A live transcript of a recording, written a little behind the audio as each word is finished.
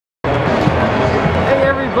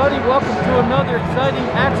everybody, welcome to another exciting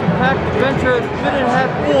action-packed adventure at the Fitted Hat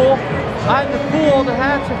Pool. I'm the pool, the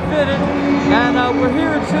hats are fitted, and we're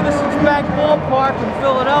here at Citizens Bank Ballpark in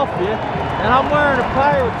Philadelphia, and I'm wearing a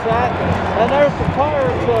Pirates hat, and there's the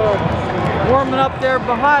Pirates warming up there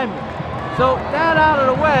behind me. So that out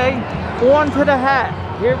of the way, on to the hat.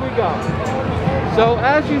 Here we go. So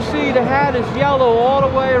as you see, the hat is yellow all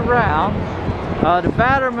the way around. The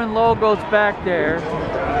Batterman logo's back there.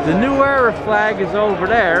 The New Era flag is over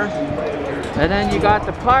there. And then you got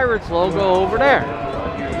the Pirates logo over there.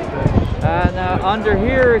 And under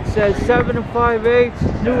here it says 7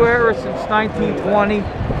 5/8, New Era since 1920,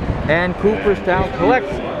 and Cooperstown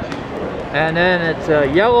collection. And then it's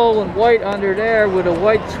yellow and white under there with a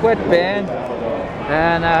white sweatband.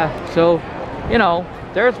 And so, you know,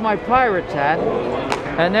 there's my Pirates hat.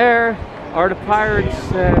 And there are the Pirates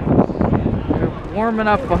warming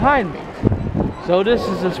up behind me. So this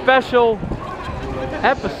is a special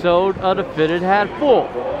episode of the Fitted Hat Pool,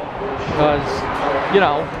 because, you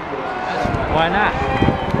know, why not?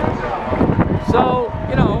 So,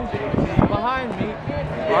 you know, behind me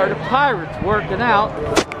are the Pirates working out,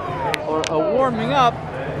 or warming up,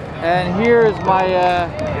 and here's my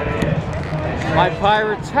my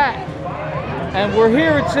Pirates hat. And we're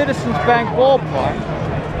here at Citizens Bank Ballpark.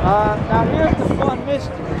 Now here's the fun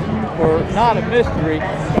mystery, or not a mystery.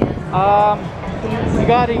 You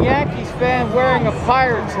got a Yankees fan wearing a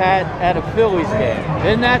Pirates hat at a Phillies game.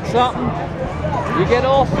 Isn't that something? You get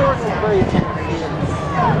all sorts of crazy.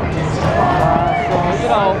 So, you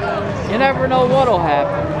know, you never know what'll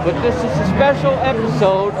happen. But this is a special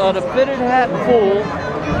episode of the Fitted Hat Pool.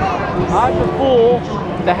 I'm the pool,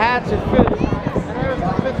 the hats are fitted, and there's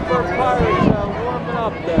the Pittsburgh Pirates warming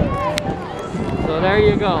up there. So there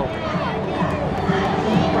you go.